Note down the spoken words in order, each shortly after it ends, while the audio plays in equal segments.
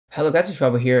Hello guys, it's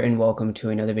Robert here and welcome to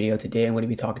another video. Today I'm going to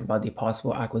be talking about the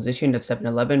possible acquisition of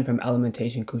 7-Eleven from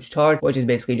Alimentation Couche-Tard, which is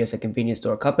basically just a convenience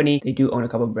store company. They do own a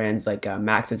couple of brands like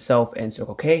Max itself and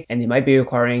Circle K, and they might be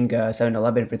acquiring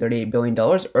 7-Eleven for $38 billion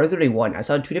or 31. I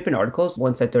saw two different articles,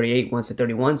 one said 38, one said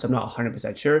 31, so I'm not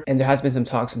 100% sure. And there has been some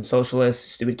talks from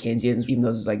socialists, stupid Keynesians, even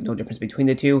though there's like no difference between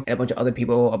the two, and a bunch of other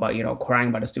people about, crying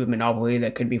about a stupid monopoly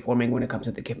that could be forming when it comes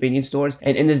to the convenience stores.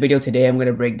 And in this video today, I'm going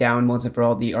to break down once and for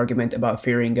all the argument about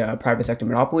fearing private sector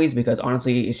monopolies, because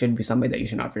honestly it should be something that you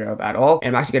should not fear of at all. And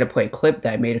I'm actually going to play a clip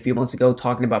that I made a few months ago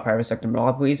talking about private sector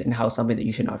monopolies and how something that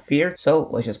you should not fear. So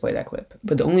let's just play that clip.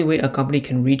 But the only way a company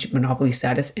can reach monopoly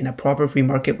status in a proper free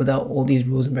market without all these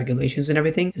rules and regulations and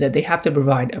everything is that they have to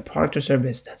provide a product or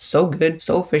service that's so good,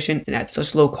 so efficient, and at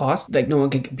such low cost that no one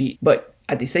can compete. But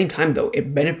at the same time though,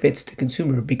 it benefits the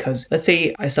consumer, because let's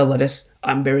say I sell lettuce.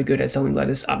 I'm very good at selling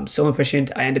lettuce. I'm so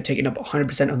efficient. I end up taking up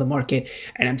 100% of the market,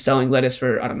 and I'm selling lettuce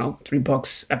for, I don't know,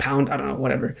 $3 a pound. I don't know,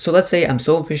 whatever. So let's say I'm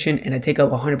so efficient and I take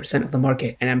up 100% of the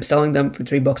market and I'm selling them for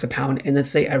 $3 a pound. And let's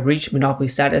say I reach monopoly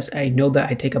status. I know that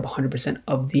I take up 100%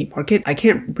 of the market. I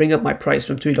can't bring up my price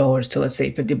from $3 to, let's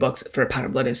say, $50 for a pound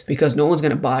of lettuce, because no one's going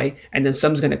to buy. And then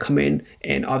someone's going to come in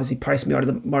and obviously price me out of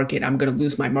the market. I'm going to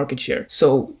lose my market share.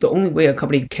 So the only way a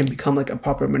company can become like a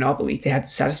proper monopoly, they have to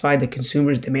satisfy the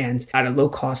consumer's demands at a low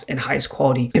cost and highest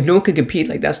quality. If no one can compete,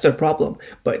 like, that's their problem.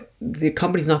 But the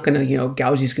company's not going to,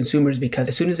 gouge these consumers, because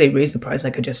as soon as they raise the price,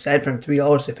 like I just said, from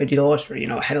 $3 to $50 for,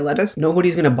 a head of lettuce,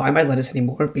 nobody's going to buy my lettuce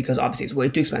anymore, because obviously it's way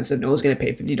too expensive. No one's going to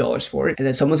pay $50 for it. And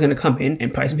then someone's going to come in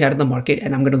and price me out of the market,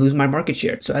 and I'm going to lose my market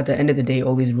share. So at the end of the day,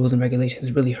 all these rules and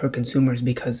regulations really hurt consumers,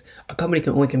 because a company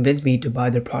can only convince me to buy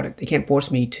their product. They can't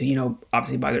force me to,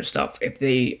 obviously buy their stuff. If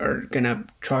they are going to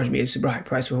charge me a super high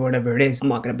price or whatever it is, I'm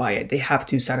not going to buy it. They have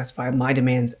to satisfy my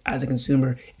demands as a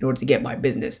consumer in order to get my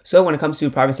business. So when it comes to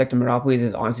private sector monopolies,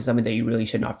 it's honestly something that you really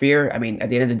should not fear. I mean, at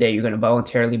the end of the day, you're going to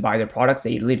voluntarily buy their products.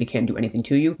 They literally can't do anything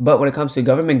to you. But when it comes to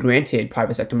government granted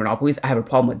private sector monopolies, I have a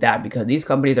problem with that, because these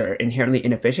companies are inherently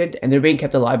inefficient and they're being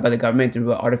kept alive by the government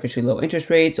through artificially low interest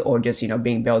rates, or just,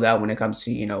 being bailed out when it comes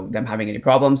to, them having any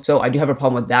problems. So I do have a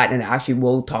problem with that, and I actually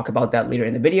will talk about that later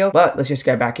in the video. But let's just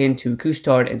get back into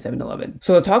Couche-Tard and 7-Eleven.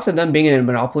 So the talks of them being in a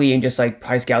monopoly and just like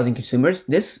price gouging consumers,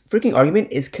 this freaking argument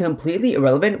is completely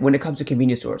irrelevant when it comes to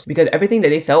convenience stores, because everything that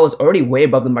they sell is already way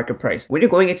above the market price. When you're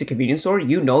going into a convenience store,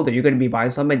 you know that you're going to be buying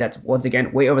something that's, once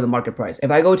again, way over the market price. If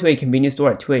I go to a convenience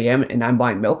store at 2 a.m. and I'm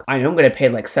buying milk, I know I'm going to pay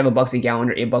like $7 a gallon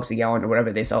or $8 a gallon or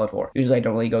whatever they sell it for. Usually I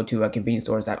don't really go to convenience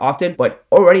stores that often, but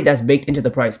already that's baked into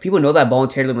the price. People know that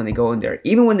voluntarily when they go in there.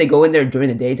 Even when they go in there during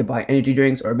the day to buy energy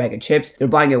drinks or a bag of chips, they're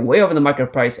buying it way over the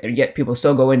market price, and yet people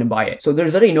still go in and buy it. So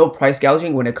there's literally no price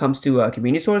gouging when it comes to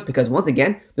convenience stores, because once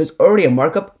again, there's already a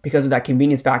markup because of that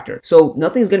convenience factor. So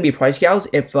nothing's going to be price gouged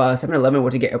if 7-Eleven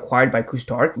were to get acquired by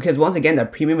Couche-Tard, because once again,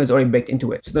 that premium is already baked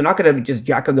into it. So they're not going to just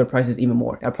jack up their prices even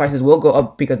more. Now prices will go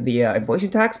up because of the inflation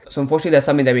tax. So unfortunately, that's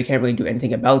something that we can't really do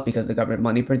anything about because of the government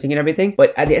money printing and everything.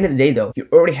 But at the end of the day though, you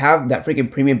already have that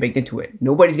freaking premium baked into it.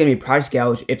 Nobody's going to be price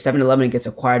gouged if 7-Eleven gets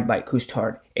acquired by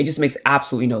Couche-Tard. It just makes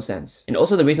absolutely no sense. And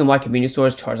also the reason why convenience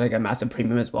stores charge like a massive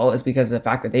premium as well is because of the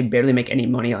fact that they barely make any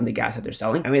money on the gas that they're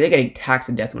selling. I mean, they're getting taxed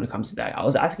to death when it comes to that. I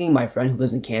was asking my friend who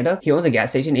lives in Canada. He owns a gas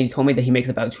station, and he told me that he makes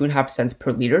about 2.5 cents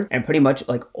per liter, and pretty much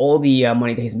like all the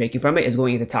money that he's making from it is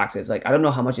going into taxes. Like, I don't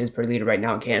know how much it is per liter right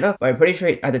now in Canada, but I'm pretty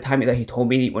sure at the time that he told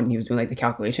me, when he was doing like the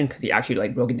calculation, because he actually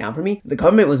like broke it down for me, the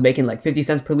government was making like 50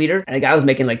 cents per liter, and the guy was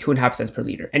making like 2.5 cents per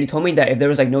liter. And he told me that if there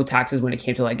was like no taxes when it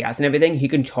came to like gas and everything, he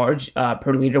can charge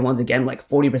per liter, once again, like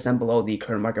 40% below the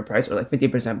current market price, or like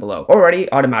 50% below.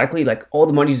 Already automatically, like, all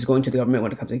the money is going to the government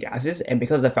when it comes to gases, and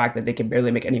because of the fact that they can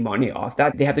barely make any money off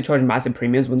that, they have to charge massive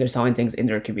premiums when they're selling things in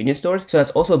their convenience stores. So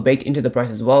that's also baked into the price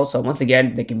as well. So once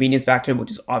again, the convenience factor,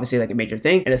 which is obviously like a major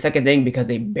thing, and the second thing, because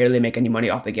they barely make any money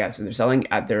off the gas that they're selling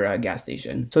at their gas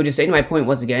station. So just saying my point,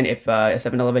 once again, if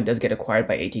 7-Eleven does get acquired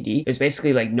by ATD, there's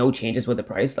basically like no changes with the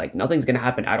price. Like, nothing's gonna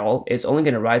happen at all. It's only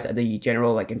gonna rise at the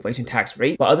general like inflation tax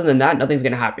rate, but other than that, nothing's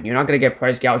gonna happen. You're not gonna get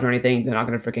price gouged or anything. They're not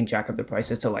gonna freaking jack up the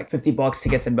prices to like $50 to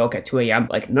get some milk at 2 a.m.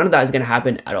 Like, none of that is gonna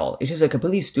happen at all. It's just a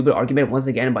completely stupid argument, once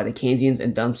again, by the Keynesians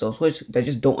and dumb socialists that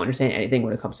just don't understand anything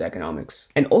when it comes to economics.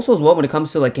 And also as well, when it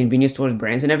comes to like convenience stores,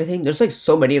 brands and everything, there's like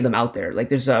so many of them out there. Like,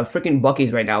 there's freaking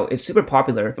Buc-ee's right now. It's super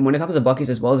popular. And when it comes to Buc-ee's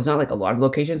as well, there's not like a lot of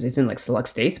locations. It's in like select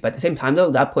states, but at the same time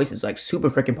though, that place is like super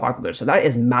freaking popular. So that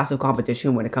is massive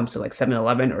competition when it comes to like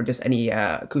 7-Eleven or just any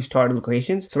Couche-Tard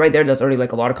locations. So right there, that's already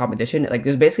like a lot of competition. Like, Like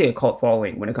there's basically a cult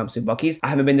following when it comes to Buc-ee's. I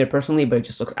haven't been there personally, but it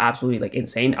just looks absolutely like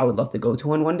insane. I would love to go to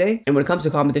one day. And when it comes to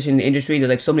competition in the industry, there's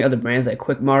like so many other brands like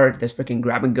Quick Mart, there's freaking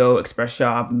Grab and Go, Express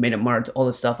Shop, Minute Mart, all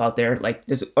this stuff out there. Like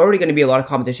there's already going to be a lot of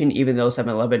competition, even though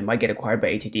 7-Eleven might get acquired by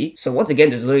ATD. So once again,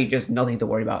 there's literally just nothing to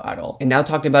worry about at all. And now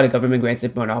talking about a government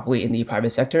granted monopoly in the private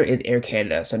sector is Air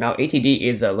Canada. So now ATD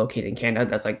is located in Canada.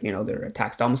 That's like, you know, their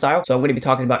tax domicile. So I'm going to be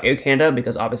talking about Air Canada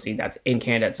because obviously that's in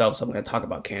Canada itself. So I'm going to talk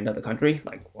about Canada, the country.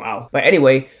 Like, wow. But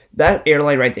anyway, that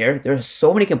airline right there, there's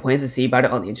so many complaints to see about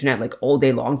it on the internet like all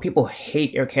day long. People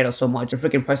hate Air Canada so much. The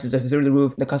freaking prices are through the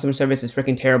roof. The customer service is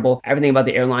freaking terrible. Everything about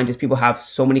the airline, just people have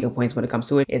so many complaints when it comes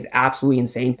to it. It's absolutely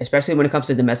insane, especially when it comes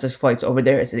to domestic flights over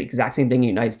there. It's the exact same thing in the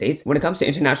United States. When it comes to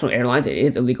international airlines, it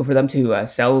is illegal for them to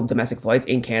sell domestic flights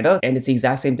in Canada, and it's the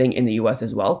exact same thing in the US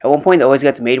as well. At one point that always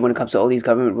gets made when it comes to all these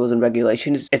government rules and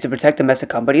regulations is to protect domestic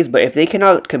companies, but if they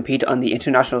cannot compete on the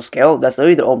international scale, that's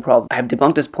literally their own problem. I have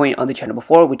debunked this point on the channel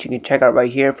before, which you can check out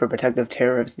right here for Protective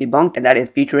Tariffs Debunked, and that is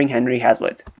featuring Henry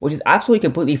Hazlitt, which is absolutely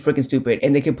completely freaking stupid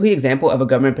and the complete example of a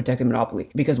government protected monopoly.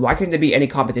 Because why couldn't there be any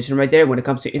competition right there when it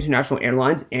comes to international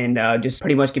airlines and just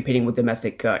pretty much competing with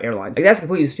domestic airlines? Like that's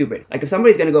completely stupid. Like if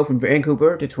somebody's gonna go from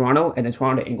Vancouver to Toronto and then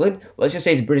Toronto to England, let's just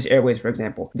say it's British Airways for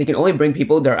example, they can only bring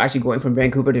people that are actually going from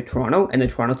Vancouver to Toronto and then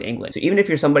Toronto to England. So even if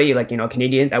you're somebody like, you know, a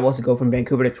Canadian that wants to go from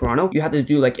Vancouver to Toronto, you have to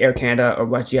do like Air Canada or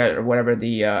WestJet or whatever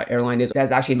the airline is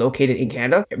that's actually located in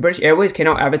Canada. British Airways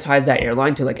cannot advertise that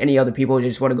airline to like any other people who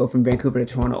just want to go from Vancouver to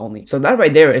Toronto only. So that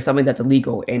right there is something that's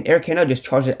illegal, and Air Canada just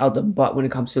charges it out the butt when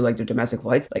it comes to like their domestic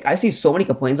flights. Like I see so many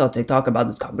complaints on TikTok about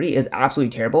this company. It's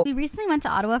absolutely terrible. We recently went to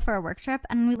Ottawa for a work trip,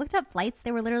 and when we looked up flights,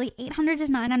 they were literally $800 to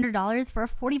 $900 for a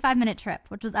 45-minute trip,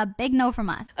 which was a big no from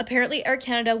us. Apparently Air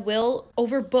Canada will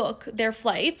overbook their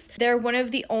flights. They're one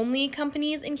of the only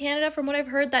companies in Canada, from what I've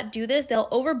heard, that do this. They'll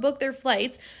overbook their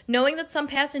flights knowing that some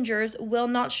passengers will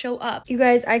not show up. You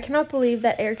guys, I cannot believe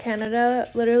that Air Canada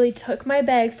literally took my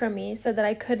bag from me, said that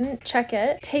I couldn't check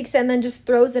it, takes it and then just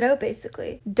throws it out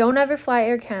basically. Don't ever fly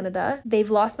Air Canada. They've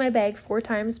lost my bag 4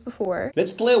 times before.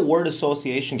 Let's play a word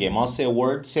association game. I'll say a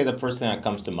word, say the first thing that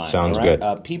comes to mind. Sounds right?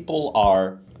 good. People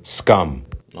are Scum.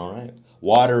 all right.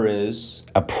 Water is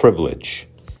A privilege.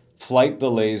 flight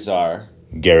delays are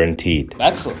Guaranteed.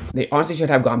 excellent. They honestly should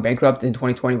have gone bankrupt in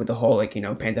 2020 with the whole like, you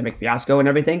know, pandemic fiasco and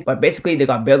everything. But basically they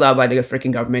got bailed out by the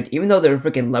freaking government. Even though they were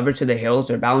freaking leveraged to the hills,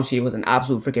 their balance sheet was an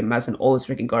absolute freaking mess and all this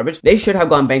freaking garbage. They should have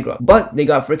gone bankrupt. But they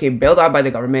got freaking bailed out by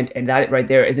the government, and that right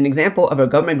there is an example of a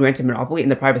government granted monopoly in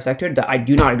the private sector that I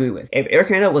do not agree with. If Air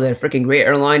Canada was a freaking great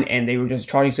airline and they were just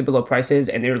charging super low prices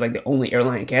and they were like the only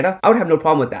airline in Canada, I would have no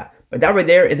problem with that. But that right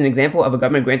there is an example of a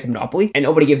government granted monopoly and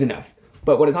nobody gives an F.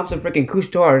 But when it comes to freaking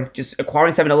Couche-Tard just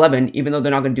acquiring 7-Eleven, even though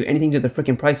they're not going to do anything to the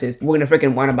freaking prices, we're going to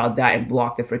freaking whine about that and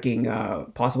block the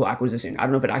freaking possible acquisition. I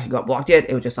don't know if it actually got blocked yet.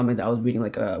 It was just something that I was reading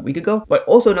like a week ago. But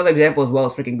also another example as well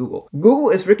is freaking Google.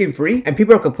 Google is freaking free and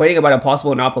people are complaining about a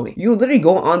possible monopoly. You literally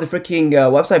go on the freaking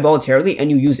website voluntarily and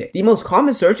you use it. The most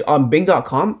common search on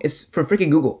Bing.com is for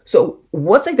freaking Google. So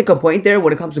what's like the complaint there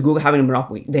when it comes to Google having a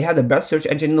monopoly? They have the best search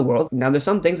engine in the world. Now there's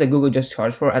some things that Google just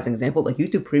charged for, as an example, like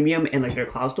YouTube Premium and like their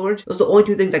cloud storage. Those are the only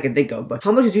 2 things I can think of. But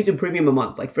how much is YouTube Premium a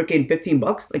month? Like freaking 15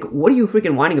 bucks? Like what are you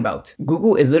freaking whining about?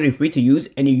 Google is literally free to use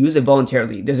and you use it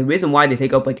voluntarily. There's a reason why they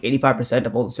take up like 85%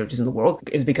 of all the searches in the world,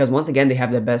 is because once again they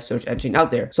have the best search engine out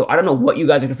there. So I don't know what you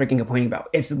guys are freaking complaining about.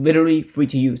 It's literally free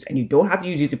to use and you don't have to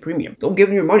use YouTube Premium. Don't give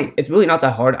them your money. It's really not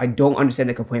that hard. I don't understand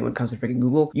the complaint when it comes to freaking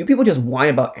Google. You people just whine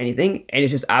about anything and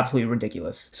it's just absolutely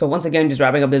ridiculous. So once again, just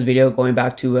wrapping up this video, going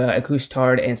back to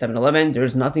Couche-Tard and 7-Eleven,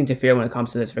 there's nothing to fear when it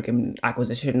comes to this freaking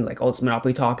acquisition. Like all this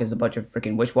monopoly talk is a bunch of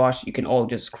freaking wish-wash. You can all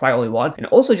just cry all you want. And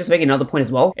also just making another point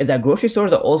as well is that grocery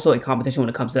stores are also in competition when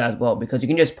it comes to that as well, because you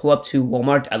can just pull up to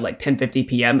Walmart at like 10:50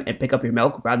 p.m. and pick up your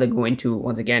milk rather than going to,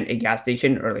 once again, a gas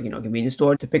station or like, you know, convenience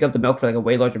store to pick up the milk for like a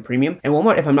way larger premium. And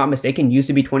Walmart, if I'm not mistaken, used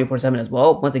to be 24/7 as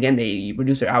well. Once again, they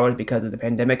reduced their hours because of the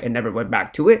pandemic and never went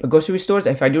back to it. But grocery stores,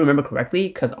 if I do remember correctly,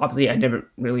 because obviously I never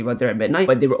really went there at midnight,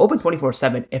 but they were open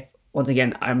 24/7 if, once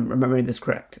again, I'm remembering this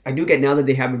correct. I do get now that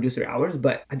they have reduced their hours,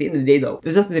 but at the end of the day though,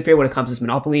 there's nothing to fear when it comes to this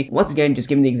monopoly. Once again, just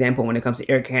giving the example when it comes to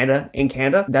Air Canada in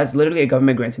Canada, that's literally a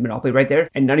government granted monopoly right there,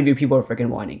 and none of you people are freaking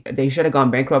whining. They should have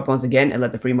gone bankrupt once again and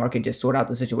let the free market just sort out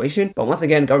the situation. But once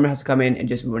again, government has to come in and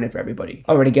just ruin it for everybody.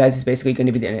 Alrighty guys, it's basically going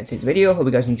to be the end of today's video. Hope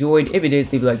you guys enjoyed. If you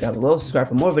did, leave a like down below, subscribe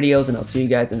for more videos, and I'll see you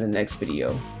guys in the next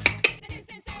video.